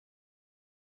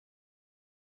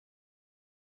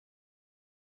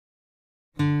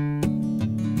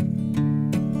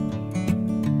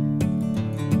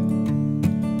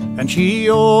and she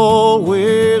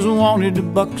always wanted a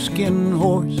buckskin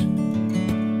horse,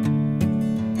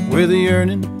 with the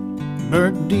yearning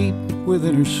burnt deep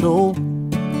within her soul.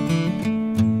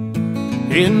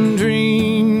 In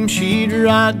dreams she'd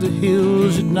ride the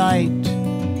hills at night,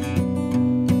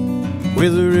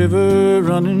 with the river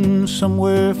running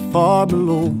somewhere far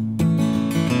below.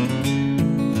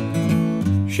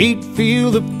 She'd feel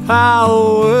the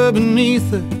power beneath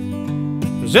her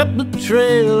as up the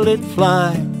trail they'd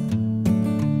fly,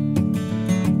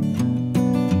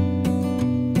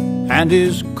 and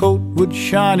his coat would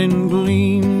shine and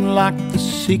gleam like the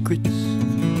secrets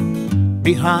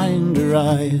behind her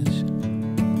eyes.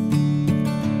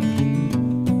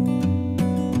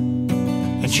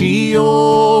 And she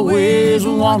always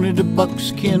wanted a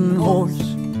buckskin horse,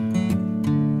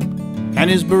 and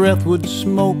his breath would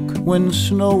smoke when the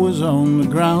snow was on the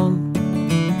ground.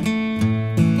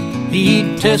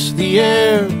 He'd test the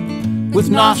air with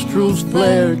nostrils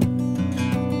flared,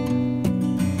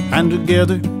 and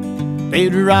together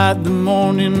they'd ride the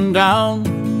morning down.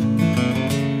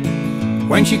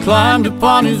 When she climbed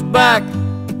upon his back,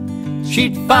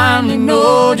 she'd finally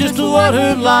know just what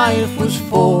her life was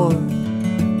for,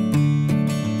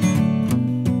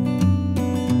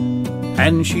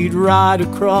 and she'd ride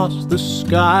across the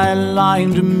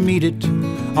skyline to meet it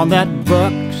on that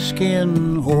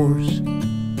buckskin horse.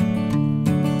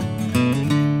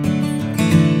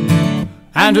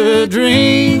 And her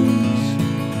dreams,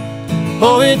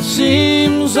 oh, it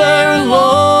seems they're a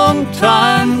long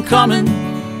time coming,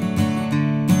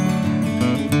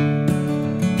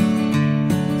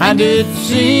 and it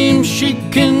seems she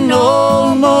can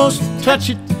almost touch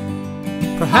it.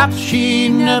 Perhaps she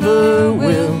never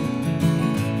will.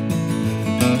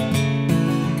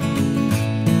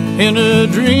 In her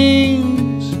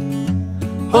dreams,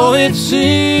 oh, it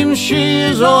seems she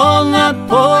is on that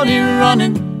pony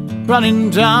running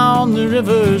down the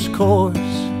river's course,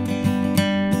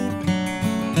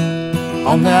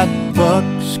 on that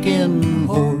buckskin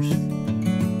horse.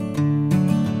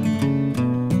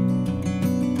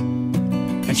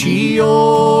 And she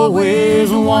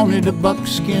always wanted a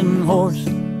buckskin horse,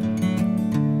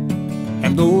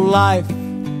 and though life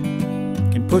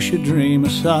can push a dream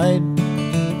aside,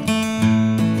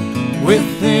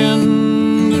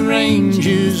 within the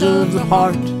ranges of the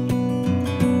heart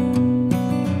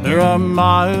there are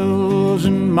miles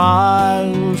and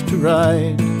miles to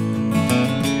ride.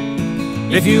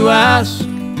 If you ask,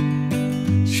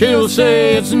 she'll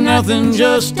say it's nothing,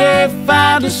 just a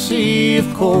fantasy,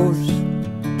 of course.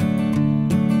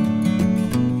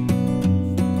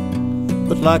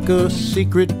 But like a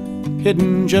secret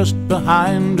hidden just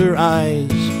behind her eyes,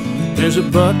 there's a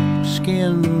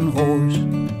buckskin horse.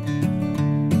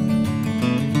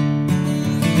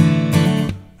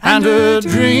 And her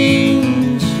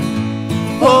dreams,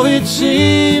 oh, it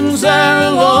seems they're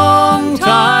a long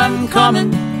time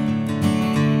coming,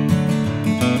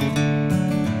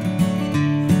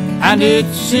 and it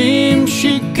seems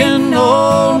she can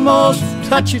almost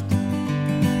touch it.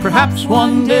 Perhaps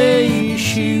one day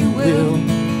she will.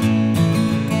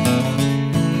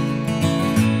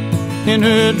 In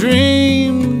her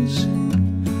dreams,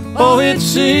 oh, it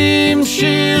seems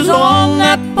she's on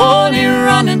that pony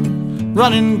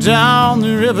running down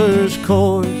the river's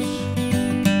course,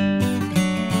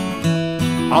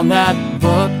 on that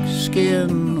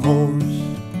buckskin horse,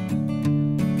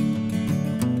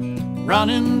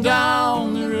 running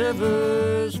down the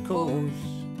river's course.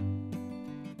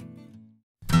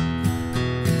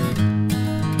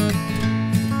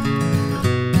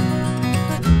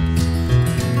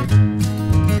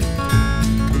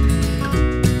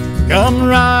 Come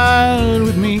ride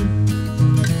with me,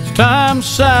 it's time to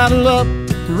saddle up,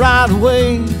 ride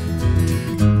away.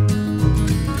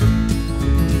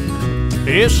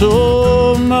 There's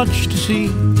so much to see.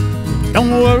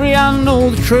 Don't worry, I know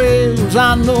the trails,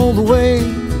 I know the way.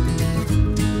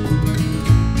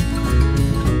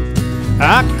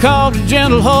 I called a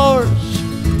gentle horse,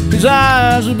 his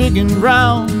eyes are big and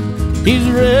round. He's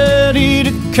ready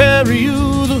to carry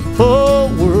you the whole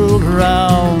world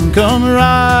around. Come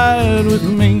ride with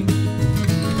me,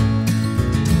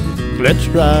 let's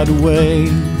ride away.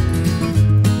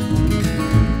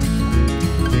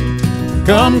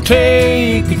 Come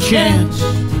take a chance,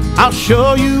 I'll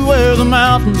show you where the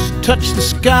mountains touch the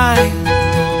sky.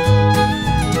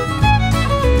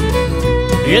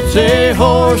 It's a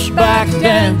horseback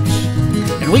dance,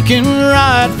 and we can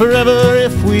ride forever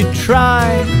if we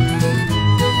try.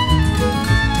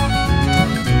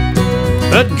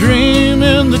 A dream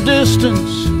in the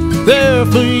distance, there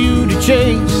for you to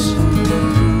chase,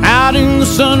 out in the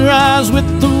sunrise with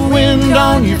the wind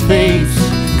on your face.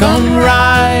 come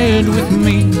ride with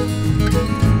me.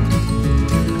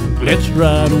 Let's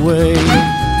ride away.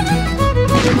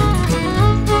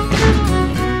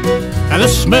 And the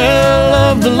smell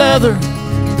of the leather,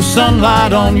 the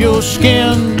sunlight on your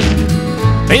skin,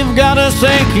 they've got us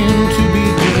aching to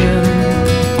begin.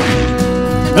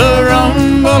 The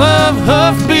rumble of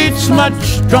hoofbeats much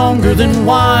stronger than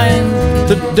wine,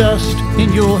 the dust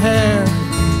in your hair,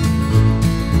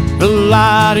 the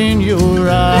light in your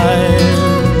eyes.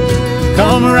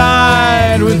 Come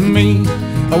ride with me.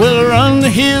 I will run the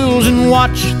hills and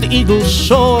watch the eagles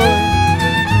soar.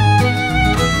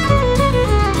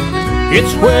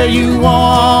 It's where you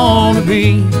want to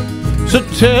be, so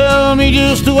tell me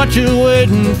just what you're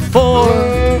waiting for.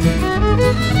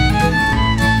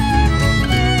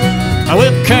 I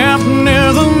will camp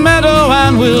near the meadow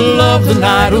and we'll love the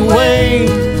night away,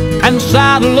 and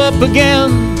saddle up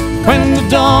again when the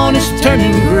dawn is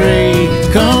turning gray.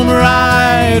 Come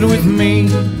ride with me.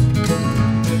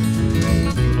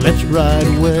 Let's ride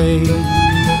away.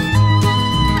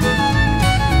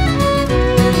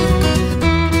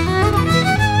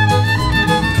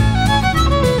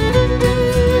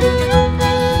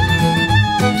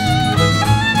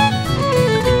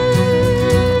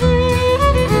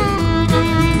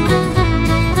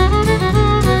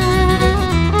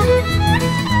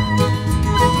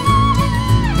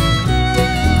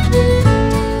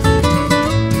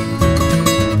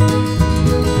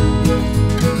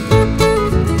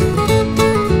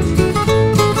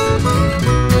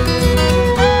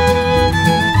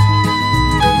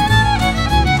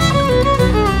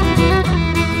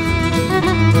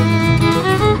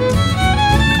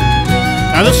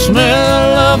 The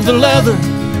smell of the leather,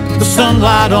 the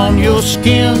sunlight on your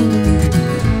skin,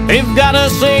 they've got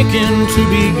us aching to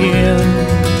begin.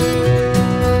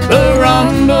 The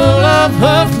rumble of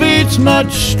hoofbeats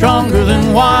much stronger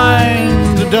than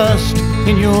wine, the dust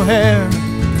in your hair,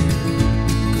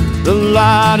 the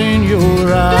light in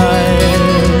your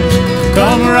eyes.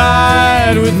 Come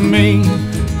ride with me.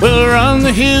 We'll run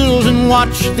the hills and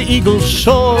watch the eagles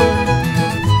soar.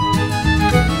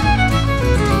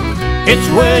 It's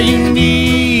where you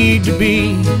need to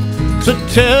be, so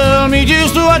tell me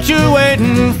just what you're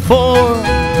waiting for.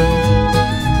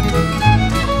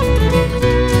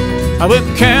 I will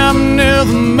camp near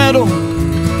the meadow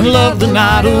and love the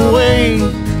night away,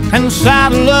 and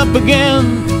saddle up again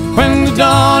when the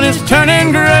dawn is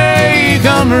turning gray.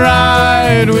 Come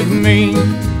ride with me.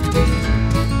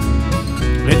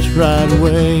 Let's ride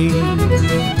away.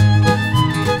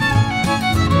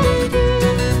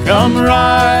 Come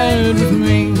ride with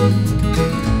me.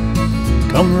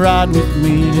 Come ride with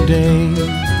me today.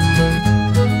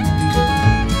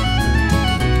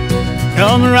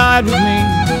 Come ride with me.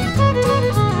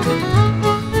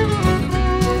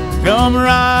 Come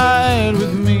ride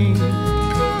with me.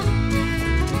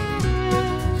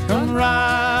 Come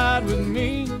ride with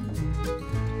me.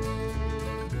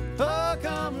 Oh,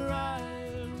 come ride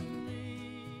with me.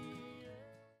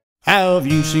 Have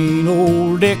you seen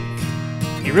old Dick?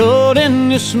 He rode in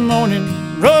this morning,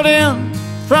 rode in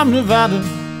from Nevada,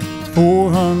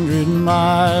 400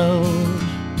 miles.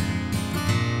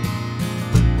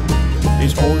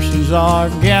 His horses are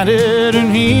ganted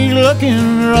and he's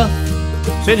looking rough.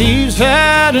 Said he's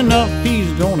had enough,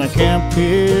 he's gonna camp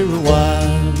here a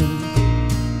while.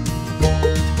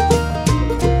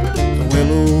 The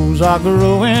willows are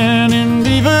growing in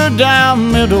Beaver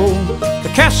Dam Meadow,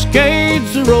 the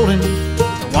Cascades are rolling,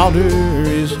 the water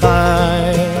is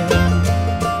high.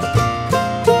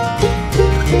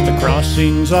 The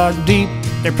crossings are deep,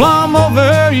 they're plumb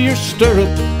over your stirrup,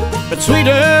 but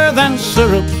sweeter than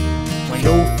syrup when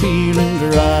you're feeling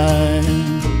dry.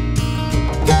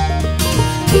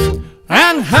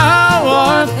 And how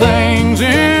are things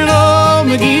in old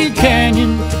McGee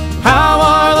Canyon? How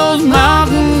are those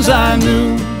mountains I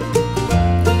knew?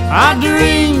 I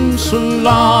dreamed so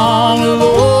long of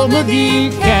old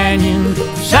McGee Canyon.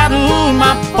 Saddle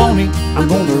my pony, I'm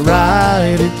gonna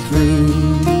ride it through.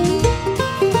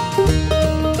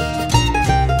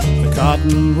 The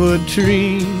cottonwood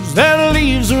trees, their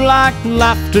leaves are like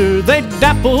laughter. They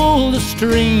dapple the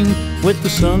stream with the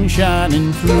sun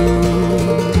shining through.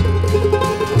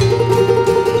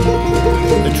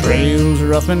 The trails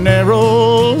rough and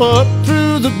narrow up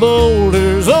through the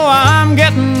boulders. Oh, I'm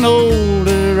getting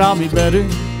older, I'll be better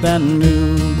than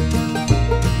new.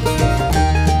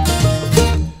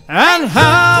 And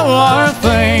how are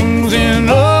things in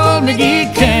old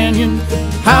McGee Canyon?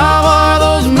 How are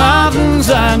those mountains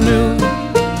I knew?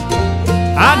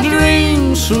 I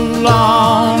dreamed so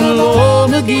long of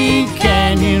old McGee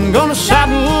Canyon. Gonna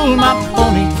saddle my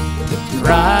pony and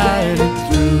ride it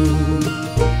through.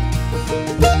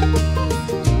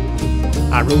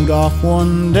 I rode off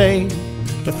one day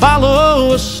to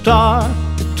follow a star.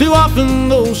 Too often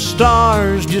those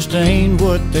stars just ain't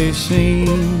what they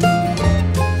seem.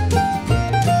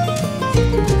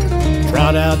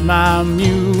 Trot out my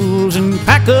mules and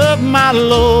pack up my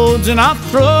loads, and I'll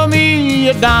throw me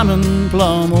a diamond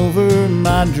plumb over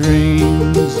my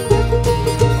dreams.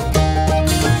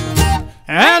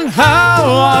 And how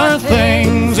are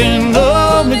things in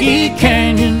Old McGee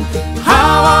Canyon?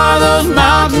 How are those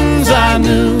mountains I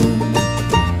knew?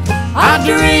 I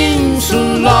dreamed so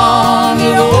long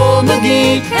in Old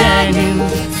McGee Canyon.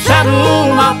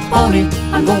 Saddle my pony,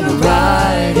 I'm gonna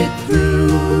ride it